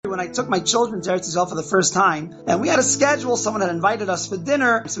when I took my children to Eretz Yisrael for the first time, and we had a schedule. Someone had invited us for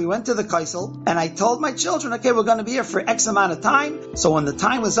dinner, so we went to the Kaisel, and I told my children, okay, we're going to be here for X amount of time. So when the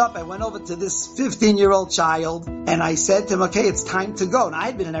time was up, I went over to this 15-year-old child, and I said to him, okay, it's time to go. And I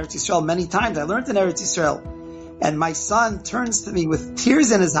had been in Eretz Yisrael many times. I learned in Eretz Yisrael. And my son turns to me with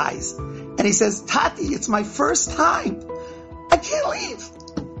tears in his eyes, and he says, Tati, it's my first time. I can't leave.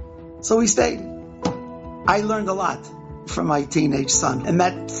 So we stayed. I learned a lot from my teenage son, and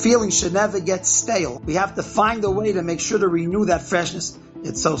that feeling should never get stale. We have to find a way to make sure to renew that freshness.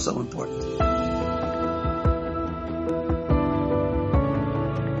 It's so, so important.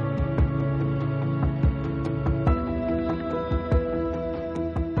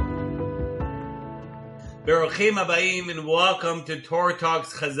 Baruchim Abayim, and welcome to Torah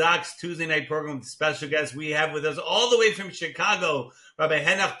Talks CHAZAQ's Tuesday night program with a special guest. We have with us all the way from Chicago, Rabbi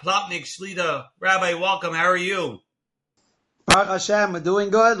Henoch Plotnik Shlita. Rabbi, welcome. How are you? Baruch Hashem, we're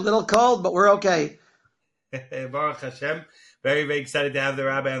doing good. A little cold, but we're okay. Baruch Hashem. Very, very excited to have the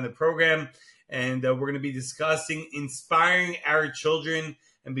Rabbi on the program. And we're going to be discussing inspiring our children.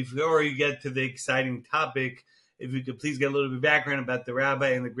 And before we get to the exciting topic, if you could please get a little bit of background about the Rabbi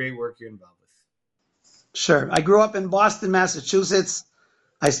and the great work you're involved with. Sure. I grew up in Boston, Massachusetts.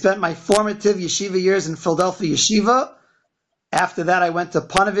 I spent my formative yeshiva years in Philadelphia Yeshiva. After that, I went to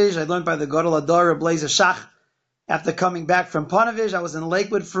Ponevezh. I learned by the Gadol Hador, Rabbi CHAZAQ. After coming back from Ponevezh, I was in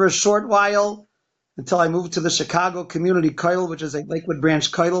Lakewood for a short while until I moved to the Chicago Community Kollel, which is a Lakewood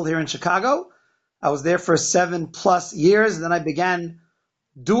branch Kollel here in Chicago. I was there for 7+ years. Then I began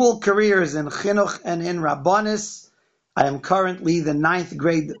dual careers in Henoch and in Rabbanis. I am currently the 9th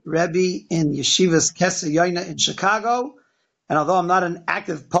grade Rabbi in Yeshivas Kesser Yoina in Chicago. And although I'm not an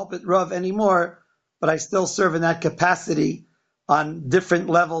active pulpit Rav anymore, but I still serve in that capacity on different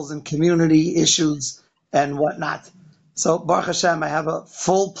levels and community issues and whatnot. So Baruch Hashem, I have a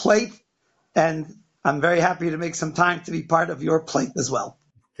full plate, and I'm very happy to make some time to be part of your plate as well.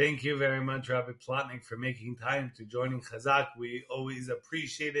 Thank you very much, Rabbi Plotnik, for making time to joining CHAZAQ. We always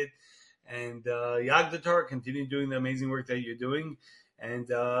appreciate it. And Yag the Torah, continue doing the amazing work that you're doing. And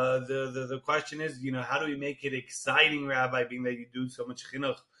the question is, how do we make it exciting, Rabbi, being that you do so much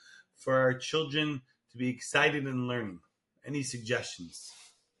chinuch for our children to be excited and learning? Any suggestions?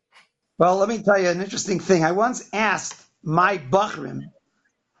 Well, let me tell you an interesting thing. I once asked my bachrim,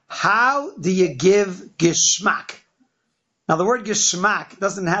 how do you give geschmack? Now, the word geschmack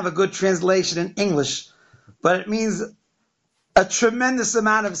doesn't have a good translation in English, but it means a tremendous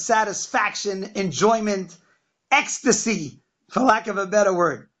amount of satisfaction, enjoyment, ecstasy, for lack of a better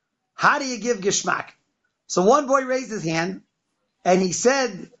word. How do you give geschmack? So one boy raised his hand, and he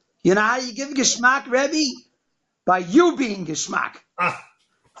said, you know how you give geschmack, Rebbe? By you being geschmack.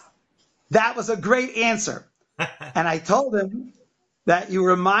 That was a great answer. And I told him that you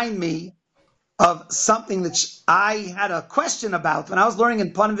remind me of something that I had a question about. When I was learning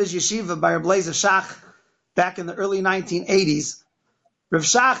in Ponevezh Yeshiva by Rabbi CHAZAQ back in the early 1980s, Rav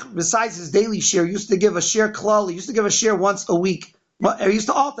Shach, besides his daily share, used to give a share klal. He used to give a share once a week. He used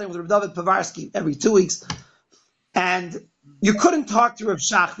to alternate with Rav David Povarsky every 2 weeks. And you couldn't talk to Rav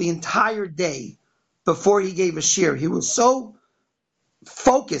Shach the entire day before he gave a share. He was so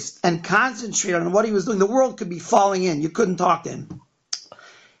focused and concentrated on what he was doing. The world could be falling in. You couldn't talk to him.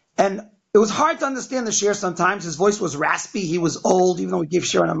 And it was hard to understand the share sometimes. His voice was raspy. He was old, even though he gave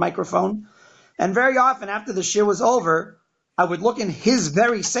share on a microphone. And very often after the share was over, I would look in his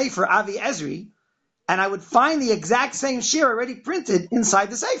very sefer, Avi Ezri, and I would find the exact same share already printed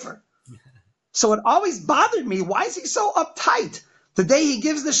inside the sefer. So it always bothered me. Why is he so uptight? The day he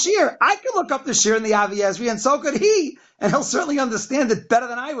gives the shir, I could look up the shir in the Avi Ezri, and so could he, and he'll certainly understand it better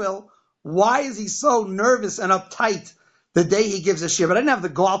than I will. Why is he so nervous and uptight the day he gives a shir? But I didn't have the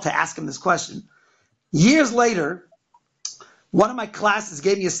gall to ask him this question. Years later, one of my classes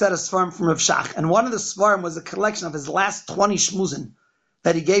gave me a set of svarim from Rav Shach, and one of the svarim was a collection of his last 20 shmuzin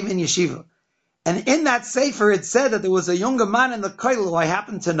that he gave in yeshiva. And in that sefer, it said that there was a younger man in the kollel who I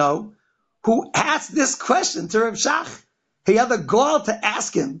happen to know who asked this question to Rav Shach. He had the gall to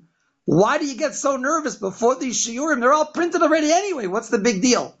ask him, why do you get so nervous before these shiurim? They're all printed already anyway. What's the big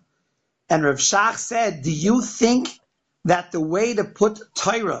deal? And Rav Shach said, do you think that the way to put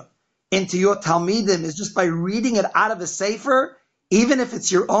Torah into your Talmidim is just by reading it out of a sefer, even if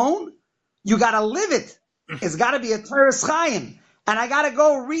it's your own? You got to live it. It's got to be a Torah Chaim. And I got to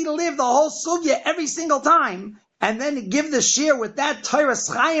go relive the whole sugya every single time and then give the shir with that Torah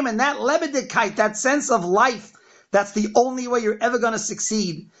Chaim and that lebedikite, that sense of life. That's the only way you're ever going to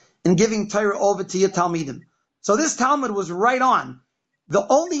succeed in giving Torah over to your Talmidim. So this Talmud was right on. The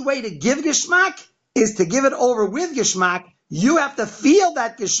only way to give Geshmak is to give it over with Geshmak. You have to feel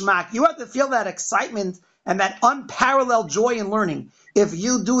that geschmack. You have to feel that excitement and that unparalleled joy in learning. If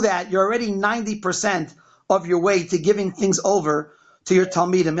you do that, you're already 90% of your way to giving things over to your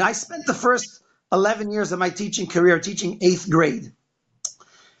Talmidim. And I spent the first 11 years of my teaching career teaching 8th grade.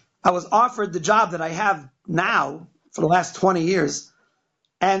 I was offered the job that I have now for the last 20 years.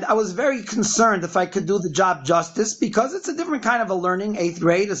 And I was very concerned if I could do the job justice because it's a different kind of a learning, 8th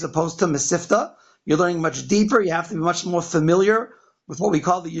grade, as opposed to Mesifta. You're learning much deeper. You have to be much more familiar with what we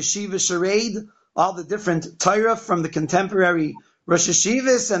call the yeshiva charade, all the different Torah from the contemporary Rosh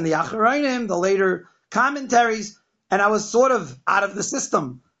Hashivas and the Acharayim, the later commentaries. And I was sort of out of the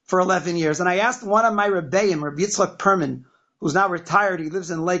system for 11 years. And I asked one of my Rebbeim, Rabbi Yitzchak Perman, who's now retired. He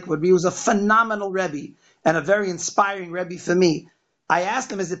lives in Lakewood. He was a phenomenal Rebbe and a very inspiring Rebbe for me. I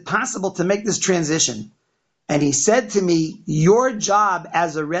asked him, is it possible to make this transition? And he said to me, your job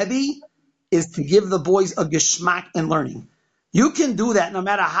as a Rebbe is to give the boys a geschmack in learning. You can do that no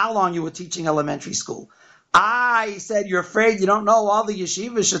matter how long you were teaching elementary school. He said, you're afraid you don't know all the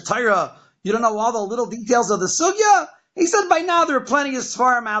yeshiva, shatira, you don't know all the little details of the sugya? He said, by now there are plenty of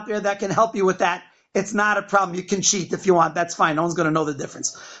svarim out there that can help you with that. It's not a problem. You can cheat if you want. That's fine. No one's going to know the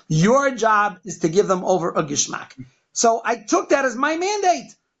difference. Your job is to give them over a geschmack. So I took that as my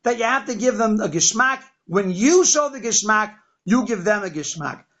mandate, that you have to give them a geschmack. When you show the geschmack, you give them a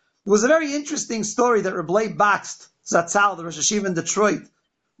geschmack. It was a very interesting story that Rabbi Bakst, Zatzal, the Rosh Hashiva in Detroit,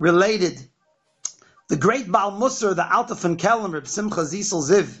 related. The great Baal Musar, the Alta von Kelm, Reb Simcha Zisel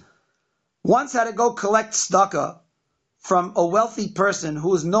Ziv, once had to go collect tzedakah from a wealthy person who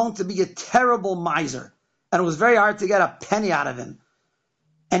was known to be a terrible miser. And it was very hard to get a penny out of him.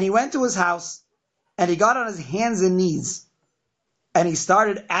 And he went to his house, and he got on his hands and knees, and he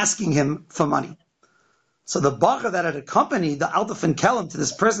started asking him for money. So the bacher that had accompanied the Alta von Kelm to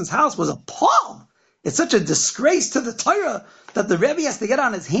this person's house was appalled. It's such a disgrace to the Torah that the Rebbe has to get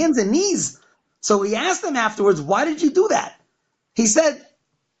on his hands and knees. So he asked him afterwards, why did you do that? He said,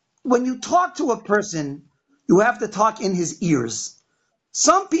 when you talk to a person, you have to talk in his ears.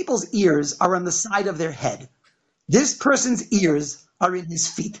 Some people's ears are on the side of their head. This person's ears are in his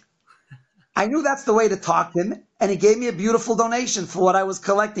feet. I knew that's the way to talk to him, and he gave me a beautiful donation for what I was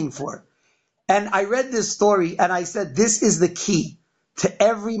collecting for. And I read this story, and I said, this is the key to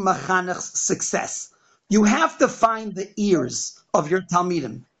every mechanech's success. You have to find the ears of your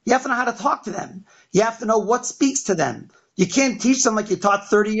Talmidim. You have to know how to talk to them. You have to know what speaks to them. You can't teach them like you taught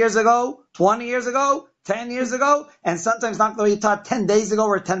 30 years ago, 20 years ago, 10 years ago, and sometimes not the way you taught 10 days ago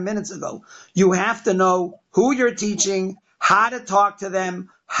or 10 minutes ago. You have to know who you're teaching, how to talk to them,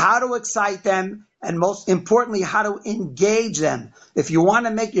 how to excite them, and most importantly, how to engage them. If you want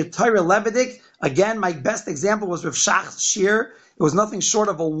to make your Torah lebedik, again, my best example was with Shach's Shir. It was nothing short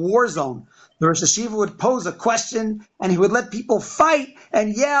of a war zone. The Rosh Hashiva would pose a question, and he would let people fight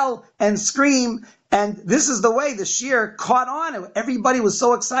and yell and scream. And this is the way the Shir caught on. Everybody was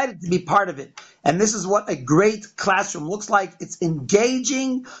so excited to be part of it. And this is what a great classroom looks like. It's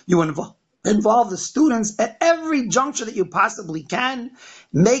engaging. You involve the students at every juncture that you possibly can.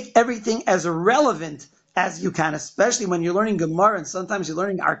 Make everything as relevant as you can, especially when you're learning Gemara and sometimes you're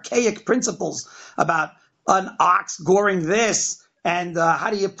learning archaic principles about an ox goring this and how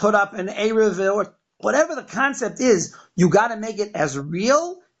do you put up an Erev or whatever the concept is. You got to make it as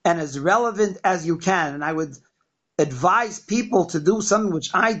real and as relevant as you can. And I would advise people to do something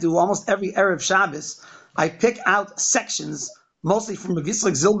which I do almost every Erev Shabbos. I pick out sections, mostly from Rabbi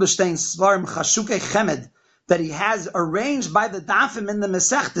Zilberstein's Svarim Chashukei Chemed, that he has arranged by the Dafim in the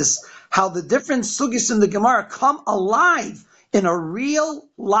Mesechtes, how the different sugis in the Gemara come alive in a real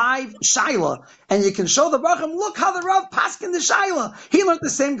live shaila, and you can show the Brachim, look how the Rav paskin the shaila. He learned the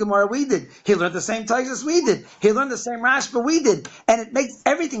same Gemara we did. He learned the same Taisus we did. He learned the same Rashba we did. And it makes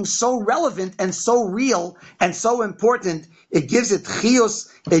everything so relevant and so real and so important. It gives it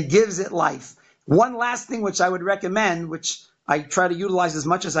chiyus, it gives it life. One last thing which I would recommend, which I try to utilize as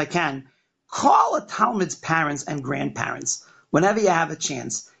much as I can, call a Talmud's parents and grandparents whenever you have a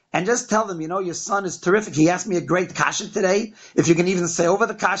chance. And just tell them, your son is terrific. He asked me a great kasha today. If you can even say over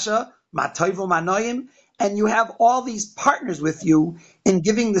the kasha, ma toivu ma noyim, and you have all these partners with you in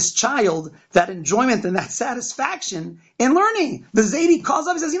giving this child that enjoyment and that satisfaction in learning. The Zaidi calls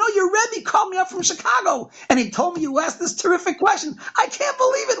up and says, your Rebbe called me up from Chicago, and he told me you asked this terrific question. I can't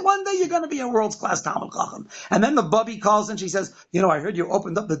believe it. One day you're going to be a world's class Talmud Chacham. And then the Bubby calls and she says, I heard you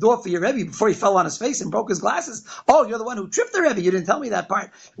opened up the door for your Rebbe before he fell on his face and broke his glasses. Oh, you're the one who tripped the Rebbe. You didn't tell me that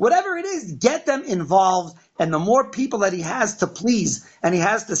part. Whatever it is, get them involved. And the more people that he has to please and he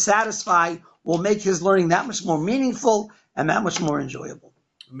has to satisfy will make his learning that much more meaningful and that much more enjoyable.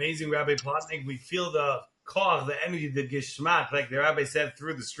 Amazing, Rabbi Plotnik. We feel the koach, the energy, the geschmack, like the Rabbi said,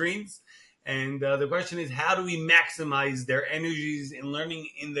 through the screens. And the question is, how do we maximize their energies in learning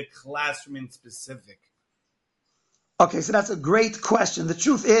in the classroom in specific? Okay, so that's a great question. The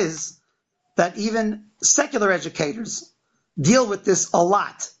truth is that even secular educators deal with this a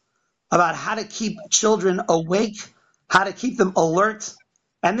lot, about how to keep children awake, how to keep them alert.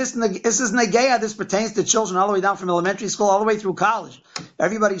 And this is Negeya. This pertains to children all the way down from elementary school all the way through college.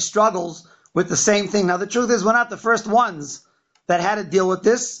 Everybody struggles with the same thing. Now, the truth is, we're not the first ones that had to deal with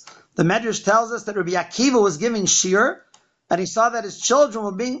this. The Medrash tells us that Rabbi Akiva was giving shir, and he saw that his children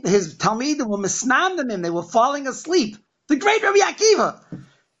were his talmidim were misnamdim him. They were falling asleep. The great Rabbi Akiva.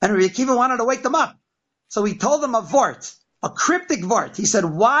 And Rabbi Akiva wanted to wake them up. So he told them a vort, a cryptic vort. He said,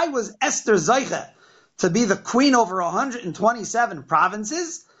 why was Esther Zeicha to be the queen over 127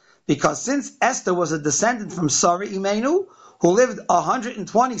 provinces? Because since Esther was a descendant from Sarah Imenu, who lived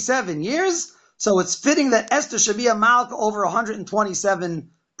 127 years, so it's fitting that Esther should be a malka over 127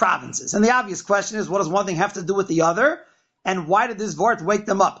 provinces. And the obvious question is, what does one thing have to do with the other? And why did this vort wake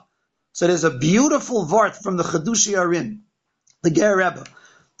them up? So there's a beautiful vort from the Chedush Arim, the Ger Rebbe.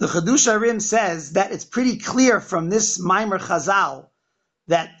 The Chedush Arim says that it's pretty clear from this Maimer Chazal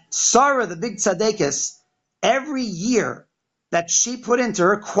that Sarah, the big tzaddikus, every year that she put into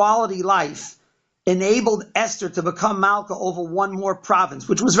her quality life enabled Esther to become Malka over one more province,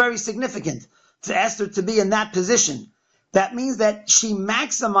 which was very significant for Esther to be in that position. That means that she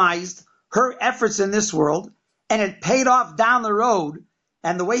maximized her efforts in this world, and it paid off down the road.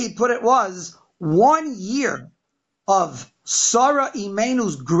 And the way he put it was, 1 year of Sarah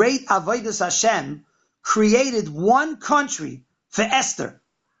Imenu's great Avodas Hashem created one country for Esther.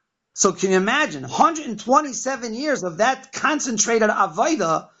 So can you imagine, 127 years of that concentrated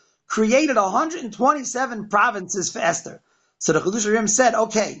Avodah created 127 provinces for Esther. So the Chedush Arim said,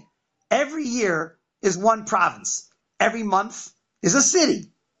 okay, every year is one province. Every month is a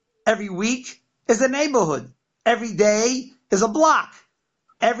city. Every week is a neighborhood. Every day is a block.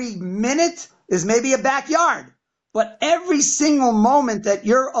 Every minute is maybe a backyard. But every single moment that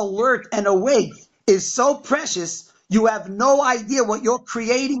you're alert and awake is so precious, you have no idea what you're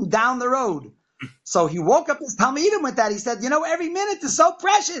creating down the road. So he woke up his Talmidim with that. He said, every minute is so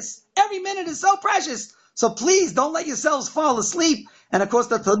precious. Every minute is so precious. So please don't let yourselves fall asleep. And of course,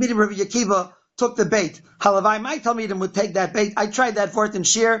 the Talmidim Rabbi Akiva took the bait. Halavai, my Talmidim would take that bait. I tried that vort in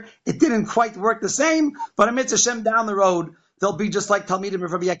shir. It didn't quite work the same, but amidst Hashem down the road, they'll be just like Talmidim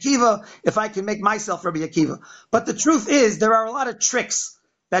of Rabbi Akiva if I can make myself Rabbi Akiva. But the truth is, there are a lot of tricks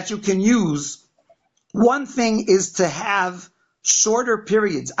that you can use. One thing is to have shorter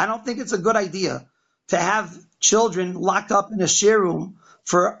periods. I don't think it's a good idea to have children locked up in a share room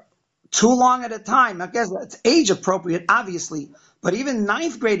for too long at a time. I guess it's age appropriate, obviously, but even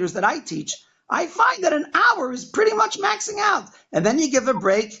ninth graders that I teach, I find that an hour is pretty much maxing out. And then you give a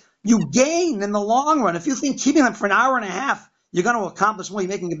break, you gain in the long run. If you think keeping them for an hour and a half, you're going to accomplish more, you're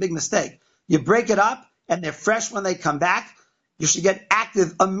making a big mistake. You break it up and they're fresh when they come back. You should get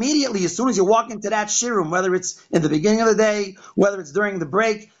active immediately as soon as you walk into that shir room, whether it's in the beginning of the day, whether it's during the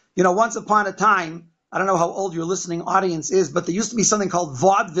break. Once upon a time, I don't know how old your listening audience is, but there used to be something called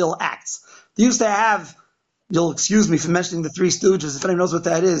vaudeville acts. They used to have, you'll excuse me for mentioning the Three Stooges, if anyone knows what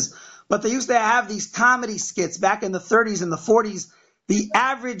that is, but they used to have these comedy skits back in the 30s and the 40s. The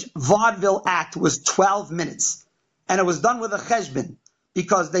average vaudeville act was 12 minutes, and it was done with a cheshbon,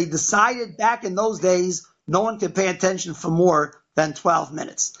 because they decided back in those days no one could pay attention for more than 12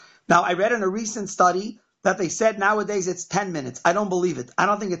 minutes. Now, I read in a recent study that they said nowadays it's 10 minutes. I don't believe it. I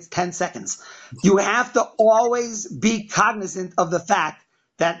don't think it's 10 seconds. You have to always be cognizant of the fact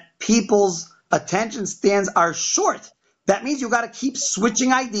that people's attention spans are short. That means you got to keep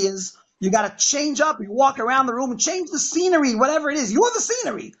switching ideas. You got to change up. You walk around the room and change the scenery, whatever it is. You're the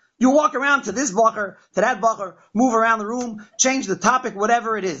scenery. You walk around to this bacher, to that bacher, move around the room, change the topic,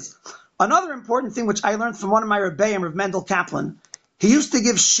 whatever it is. Another important thing which I learned from one of my Rabbi, Rav Mendel Kaplan, he used to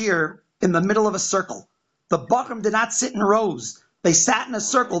give shir in the middle of a circle. The Bachrim did not sit in rows. They sat in a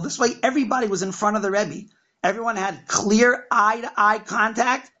circle. This way, everybody was in front of the Rebbe. Everyone had clear eye-to-eye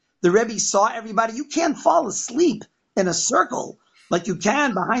contact. The Rebbe saw everybody. You can't fall asleep in a circle like you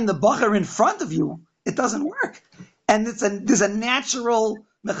can behind the Bachar in front of you. It doesn't work. And there's a natural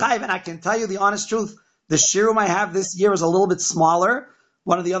mechayiv. And I can tell you the honest truth, the shir room I have this year is a little bit smaller.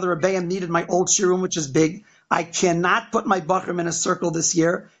 One of the other Rebbeim needed my old shir room, which is big. I cannot put my Bachrim in a circle this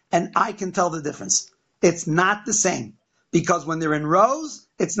year, and I can tell the difference. It's not the same, because when they're in rows,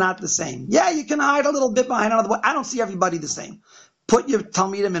 it's not the same. Yeah, you can hide a little bit behind another one. I don't see everybody the same. put your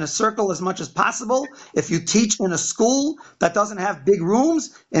Talmidim in a circle as much as possible. If you teach in a school that doesn't have big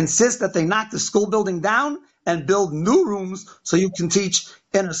rooms, insist that they knock the school building down and build new rooms so you can teach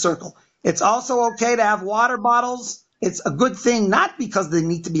in a circle. It's also okay to have water bottles. It's a good thing, not because they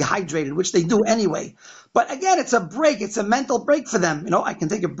need to be hydrated, which they do anyway. But again, it's a break. It's a mental break for them. I can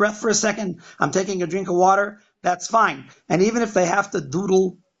take a breath for a second. I'm taking a drink of water. That's fine. And even if they have to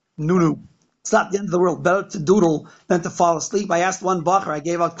doodle nunu, it's not the end of the world. Better to doodle than to fall asleep. I asked one bacher, I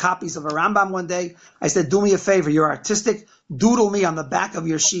gave out copies of a Rambam one day. I said, do me a favor. You're artistic. Doodle me on the back of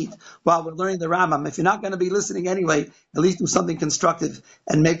your sheet while we're learning the Rambam. If you're not going to be listening anyway, at least do something constructive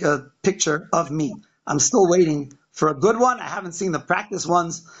and make a picture of me. I'm still waiting for a good one. I haven't seen the practice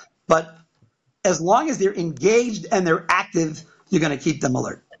ones, but as long as they're engaged and they're active, you're going to keep them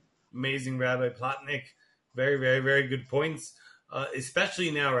alert. Amazing, Rabbi Plotnik. Very, very, very good points,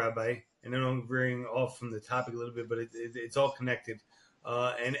 especially now, Rabbi. And then I'm veering off from the topic a little bit, but it's all connected.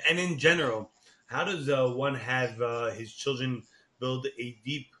 And in general, how does one have his children build a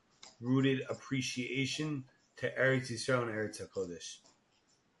deep-rooted appreciation to Eretz Yisrael and Eretz HaKodesh?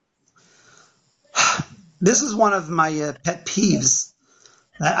 This is one of my pet peeves.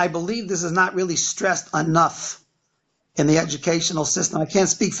 I believe this is not really stressed enough in the educational system. I can't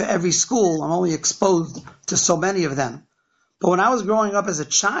speak for every school. I'm only exposed to so many of them. But when I was growing up as a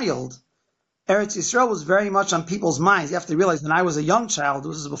child, Eretz Yisrael was very much on people's minds. You have to realize when I was a young child, this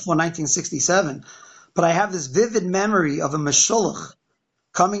was before 1967, but I have this vivid memory of a Meshulach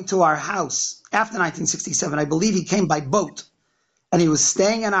coming to our house after 1967. I believe he came by boat, and he was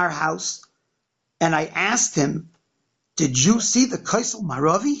staying in our house, and I asked him, did you see the Kaisel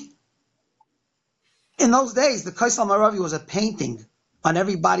Maravi? In those days, the Kaisel Maravi was a painting on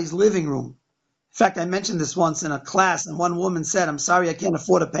everybody's living room. In fact, I mentioned this once in a class, and one woman said, I'm sorry I can't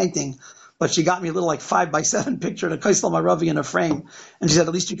afford a painting, but she got me a little 5x7 picture of the Kaisel Maravi in a frame. And she said,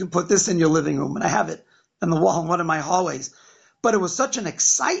 at least you can put this in your living room. And I have it on the wall in one of my hallways. But it was such an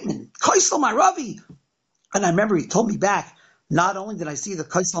excitement. Kaisel Maravi! And I remember he told me back, not only did I see the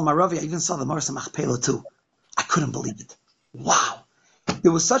Kaisel Maravi, I even saw the Marsa Machpelah too. I couldn't believe it. Wow. It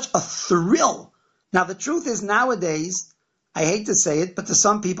was such a thrill. Now, the truth is nowadays, I hate to say it, but to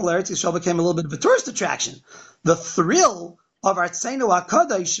some people, Eretz Yisrael became a little bit of a tourist attraction. The thrill of Artseinu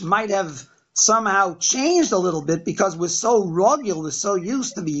HaKadosh might have somehow changed a little bit because we're so rugged, we're so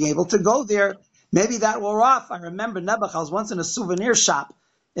used to being able to go there. Maybe that wore off. I remember Nebuch, I was once in a souvenir shop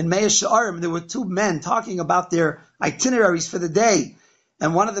in Mea She'arim. There were two men talking about their itineraries for the day.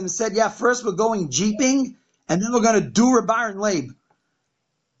 And one of them said, yeah, first we're going jeeping, and then we're going to do Rabbi and Leib.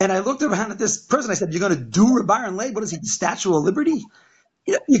 And I looked around at this person. I said, you're going to do Rabbi and Leib? What is he, the Statue of Liberty?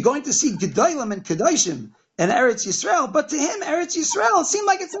 You're going to see Gedolim and Kedoshim in Eretz Yisrael. But to him, Eretz Yisrael, it seemed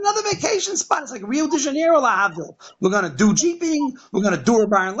like it's another vacation spot. It's like Rio de Janeiro, La Havdil. We're going to do jeeping. We're going to do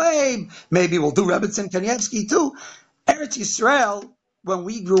Rabbi and Leib. Maybe we'll do Rebbetzin Kanievsky too. Eretz Yisrael, when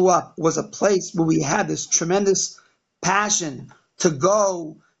we grew up, was a place where we had this tremendous passion to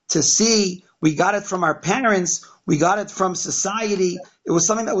go, to see. We got it from our parents. We got it from society. It was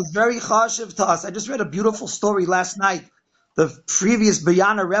something that was very chashiv to us. I just read a beautiful story last night. The previous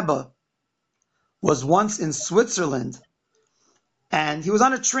Bayana Rebbe was once in Switzerland, and he was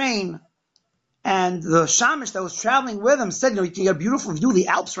on a train, and the shamish that was traveling with him said, you can get a beautiful view of the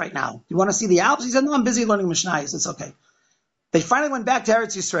Alps right now. You want to see the Alps? He said, no, I'm busy learning Mishnayos. It's okay. They finally went back to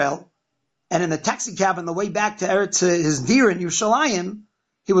Eretz Yisrael, and in the taxi cab on the way back to his dir in Yerushalayim,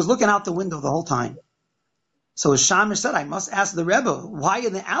 he was looking out the window the whole time. So his shamish said, I must ask the Rebbe, why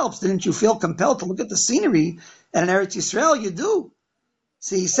in the Alps didn't you feel compelled to look at the scenery? And in Eretz Yisrael, you do.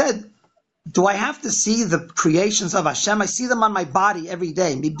 So he said, do I have to see the creations of Hashem? I see them on my body every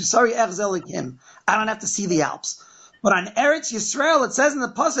day. Sorry, I don't have to see the Alps. But on Eretz Yisrael, it says in the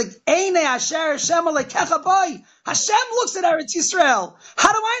pasuk, Eine asher Hashem alekecha boi. Hashem looks at Eretz Yisrael.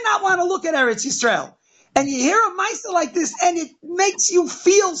 How do I not want to look at Eretz Yisrael? And you hear a meister like this, and it makes you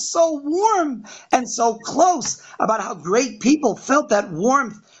feel so warm and so close about how great people felt that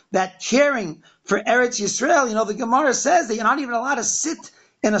warmth, that caring for Eretz Yisrael. The Gemara says that you're not even allowed to sit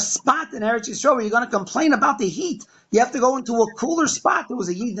in a spot in Eretz Yisrael where you're going to complain about the heat. You have to go into a cooler spot. There was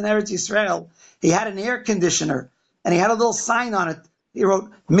a Yid in Eretz Yisrael. He had an air conditioner, and he had a little sign on it. He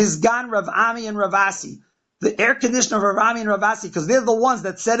wrote, Mizgan Rav Ami and Ravasi. The air conditioner of Rav Ami and Ravasi, because they're the ones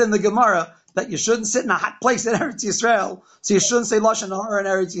that said in the Gemara that you shouldn't sit in a hot place in Eretz Yisrael, so you shouldn't say Lashon Hara in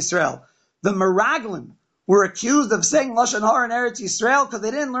Eretz Yisrael. The Meraglim were accused of saying Lashon Hara in Eretz Yisrael because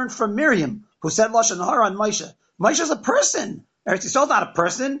they didn't learn from Miriam, who said Lashon Hara on Moshe. Moshe is a person. Eretz Yisrael is not a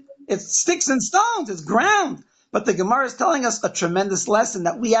person. It's sticks and stones. It's ground. But the Gemara is telling us a tremendous lesson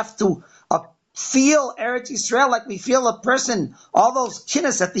that we have to feel Eretz Yisrael like we feel a person. All those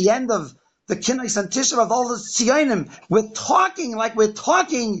kinnis at the end of the kinnis and Tisha B'Av, all those tziyonim, we're talking like we're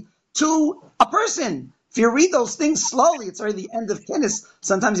talking to a person. If you read those things slowly, it's already the end of kinnis.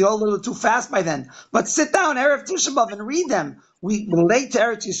 Sometimes you're a little too fast by then. But sit down, Erev Tisha B'Av, and read them. We relate to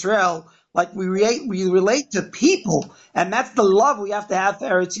Eretz Yisrael like we relate to people. And that's the love we have to have for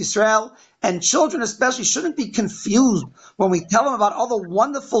Eretz Yisrael. And children especially shouldn't be confused when we tell them about all the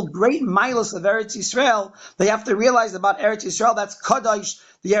wonderful, great milos of Eretz Yisrael. They have to realize about Eretz Yisrael, that's Kadosh,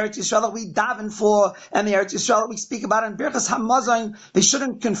 the Eretz Yisrael that we daven for, and the Eretz Yisrael that we speak about in Birchas HaMazon. They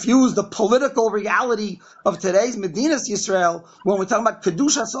shouldn't confuse the political reality of today's Medinas Yisrael when we're talking about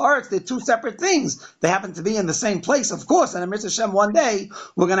Kedushas Haaretz. They're two separate things. They happen to be in the same place, of course, and in Mitzvah Hashem one day,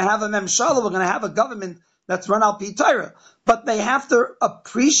 we're going to have a Memshala, we're going to have a government that's run out Pi Torah. But they have to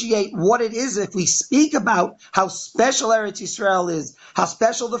appreciate what it is if we speak about how special Eretz Yisrael is, how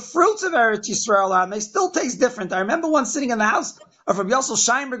special the fruits of Eretz Yisrael are, and they still taste different. I remember once sitting in the house of Rabbi Yossel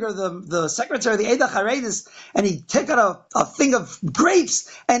Scheinberger, the secretary of the Eidah Charedis, and he took out a thing of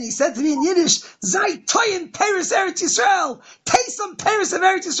grapes, and he said to me in Yiddish, Zay toyin Paris Eretz Yisrael, taste some Paris of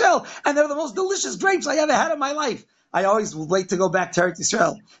Eretz Yisrael, and they're the most delicious grapes I ever had in my life. I always would wait to go back to Eretz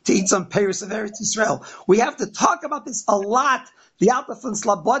Yisrael to eat some Paris of Eretz Yisrael. We have to talk about this a lot. The Alta von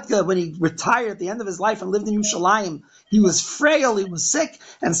Slobodka, when he retired at the end of his life and lived in Yerushalayim, he was frail, he was sick,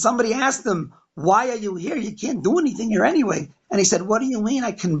 and somebody asked him, why are you here? You can't do anything here anyway. And he said, what do you mean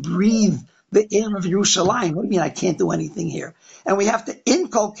I can breathe the air of Yerushalayim? What do you mean I can't do anything here? And we have to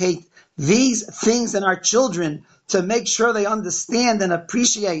inculcate these things in our children to make sure they understand and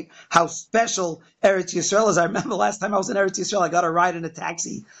appreciate how special Eretz Yisrael is. I remember last time I was in Eretz Yisrael, I got a ride in a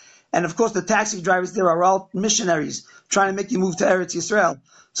taxi. And of course, the taxi drivers there are all missionaries trying to make you move to Eretz Yisrael.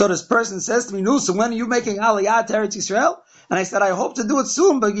 So this person says to me, no, so when are you making Aliyah to Eretz Yisrael? And I said, I hope to do it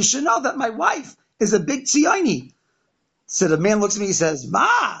soon, but you should know that my wife is a big Tziyoni. So the man looks at me, he says,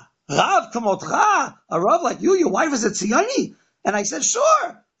 Ma, Rav kamotcha, a Rav like you, your wife is a Tziyoni? And I said,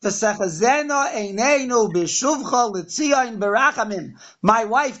 sure. My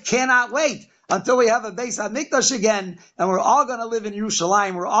wife cannot wait until we have a Beis HaMikdash again, and we're all going to live in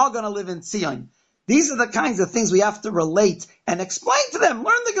Yerushalayim. We're all going to live in Tzion. These are the kinds of things we have to relate and explain to them.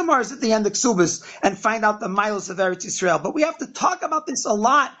 Learn the Gemaras at the end of Ksubas and find out the milos of Eretz Yisrael. But we have to talk about this a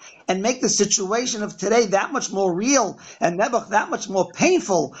lot and make the situation of today that much more real and Nebuch that much more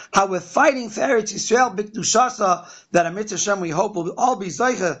painful. How we're fighting for Eretz Yisrael, B'Kedushasa, that Amir Hashem we hope will all be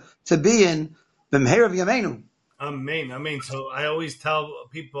Zoicha to be in B'Meher of Yameinu. Amen. So I always tell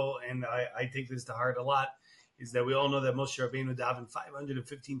people, and I take this to heart a lot, is that we all know that Moshe Rabbeinu davened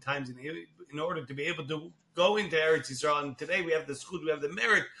 515 times in order to be able to go into Eretz Yisrael. And today we have the schut, we have the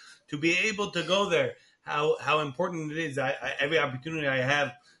merit to be able to go there. How important it is. Every opportunity I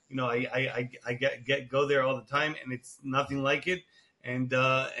have, I go there all the time, and it's nothing like it. And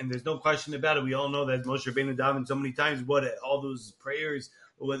there's no question about it. We all know that Moshe Rabbeinu davened so many times. What all those prayers,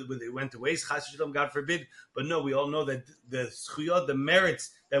 whether they went to waste, Chas v'shalom, God forbid. But no, we all know that the schuyot, the merits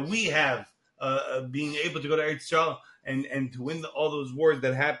that we have. Being able to go to Eretz Yisrael and to win all those wars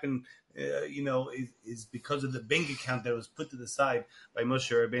that happen, is because of the bank account that was put to the side by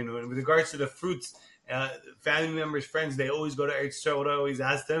Moshe Rabbeinu. And with regards to the fruits, family members, friends, they always go to Eretz Yisrael. What I always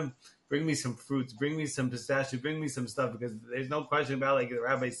ask them, bring me some fruits, bring me some pistachio, bring me some stuff, because there's no question about, like the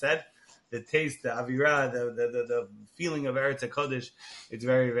Rabbi said, the taste, the avirah, the feeling of Eretz HaKodesh, it's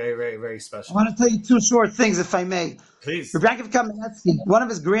very, very, very, very special. I want to tell you two short things, if I may. Please. Rabbi Yaakov Kamenetsky, one of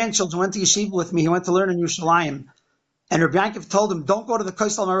his grandchildren went to yeshiva with me. He went to learn in Yerushalayim. And Rabbi Yaakov told him, don't go to the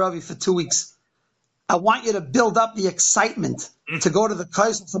Kosel Maravi for 2 weeks. I want you to build up the excitement to go to the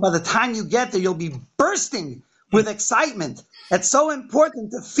Kosel. So by the time you get there, you'll be bursting with excitement. It's so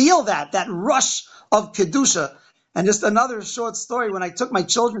important to feel that rush of Kedusha. And just another short story, when I took my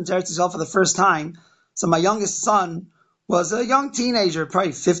children to Eretz Yisrael for the first time, so my youngest son was a young teenager,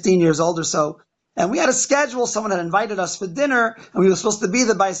 probably 15 years old or so, and we had a schedule. Someone had invited us for dinner, and we were supposed to be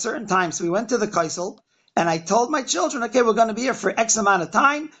there by a certain time, so we went to the Kaisel, and I told my children, okay, we're going to be here for X amount of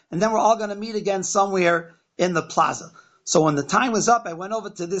time, and then we're all going to meet again somewhere in the plaza. So when the time was up, I went over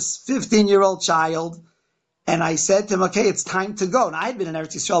to this 15-year-old child, and I said to him, okay, it's time to go. Now, I had been in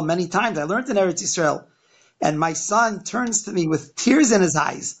Eretz Yisrael many times. I learned in Eretz Yisrael. And my son turns to me with tears in his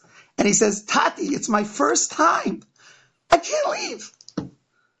eyes. And he says, Tati, it's my first time. I can't leave.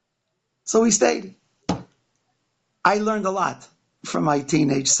 So we stayed. I learned a lot from my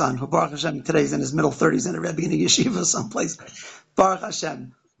teenage son, who Baruch Hashem today is in his middle 30s in a Rebbe in a yeshiva someplace. Baruch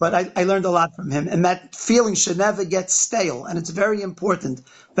Hashem. But I learned a lot from him. And that feeling should never get stale. And it's very important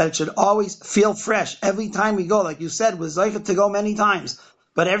that it should always feel fresh. Every time we go, like you said, we're zeicha to go many times.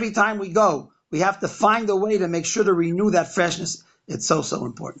 But every time we go, we have to find a way to make sure to renew that freshness. It's so, so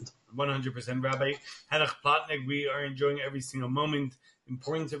important. 100%, Rabbi. Henoch Plotnik, we are enjoying every single moment.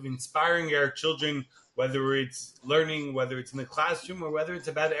 Importance of inspiring our children, whether it's learning, whether it's in the classroom, or whether it's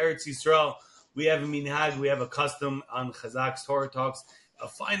about Eretz Yisrael. We have a minhag, we have a custom on CHAZAQ's Torah Talks. A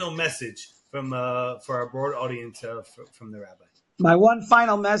final message from for our broad audience from the Rabbi. My one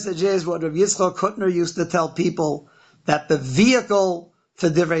final message is what Rabbi Yitzchak Kutner used to tell people, that the vehicle for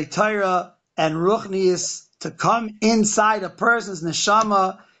Divrei Torah and Ruchnius to come inside a person's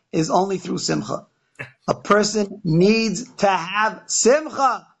neshama is only through simcha. A person needs to have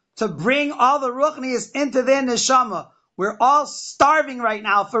simcha to bring all the Ruchnius into their neshama. We're all starving right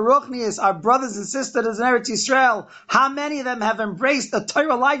now for Ruchnius, our brothers and sisters in Eretz Yisrael. How many of them have embraced the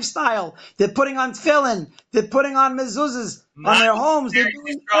Torah lifestyle? They're putting on tefillin, they're putting on mezuzahs on their homes, they're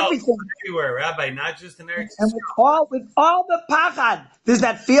doing everything. Everywhere, Rabbi, not just in Eretz Yisrael. And with all the pachad, there's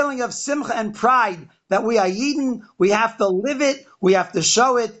that feeling of simcha and pride that we are Yidden, we have to live it, we have to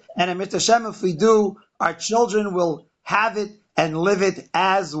show it, and in Mitzvah Hashem, if we do, our children will have it and live it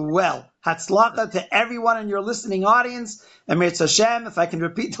as well. Hatzlacha to everyone in your listening audience. And Mitzvah Hashem, if I can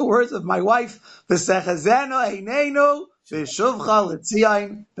repeat the words of my wife, V'sechazenu eineinu v'shuvcha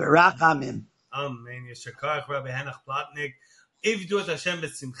l'tzion b'rachamim. Amen. Yeshar Koach, Rabbi Henoch Plotnik. If you do it Hashem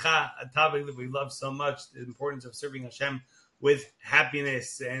b'simcha, a topic that we love so much, the importance of serving Hashem with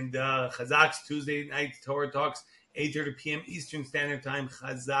happiness. And CHAZAQ's Tuesday night Torah Talks, 8:30 p.m. Eastern Standard Time,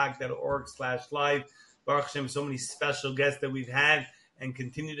 chazaq.org/live. Baruch Hashem, so many special guests that we've had and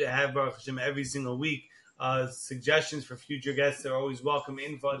continue to have, Baruch Hashem, every single week. Suggestions for future guests are always welcome.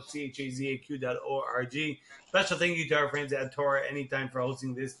 Info at CHAZAQ.org. Special thank you to our friends at Torah Anytime for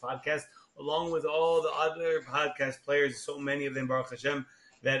hosting this podcast, along with all the other podcast players, so many of them, Baruch Hashem,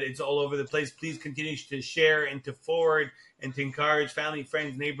 that it's all over the place. Please continue to share and to forward and to encourage family,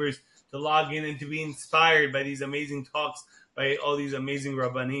 friends, neighbors to log in and to be inspired by these amazing talks by all these amazing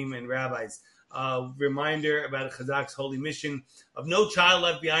Rabbanim and rabbis. Reminder about CHAZAQ's holy mission of no child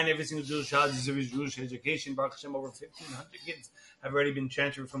left behind. Every single Jewish child deserves Jewish education. Baruch Hashem, over 1,500 kids have already been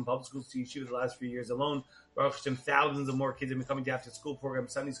transferred from public schools to yeshiva the last few years alone. Baruch Hashem, thousands of more kids have been coming to after-school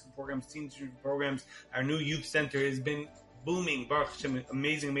programs, Sunday school programs, teen programs. Our new youth center has been booming. Baruch Hashem,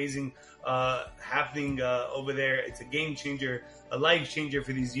 amazing happening over there. It's a game changer, a life changer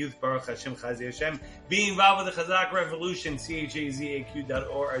for these youth. Baruch Hashem, Chazi Hashem. Be involved with the CHAZAQ revolution,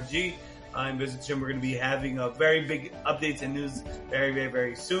 CHAZAQ.org. And B'ezras Hashem, we're going to be having a very big updates and news very, very,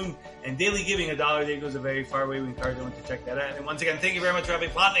 very soon. And daily giving, $1 a day goes a very far way. We encourage everyone to check that out. And once again, thank you very much, Rabbi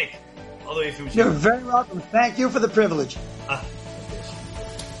Plotnik, all the way from You're very welcome. Thank you for the privilege.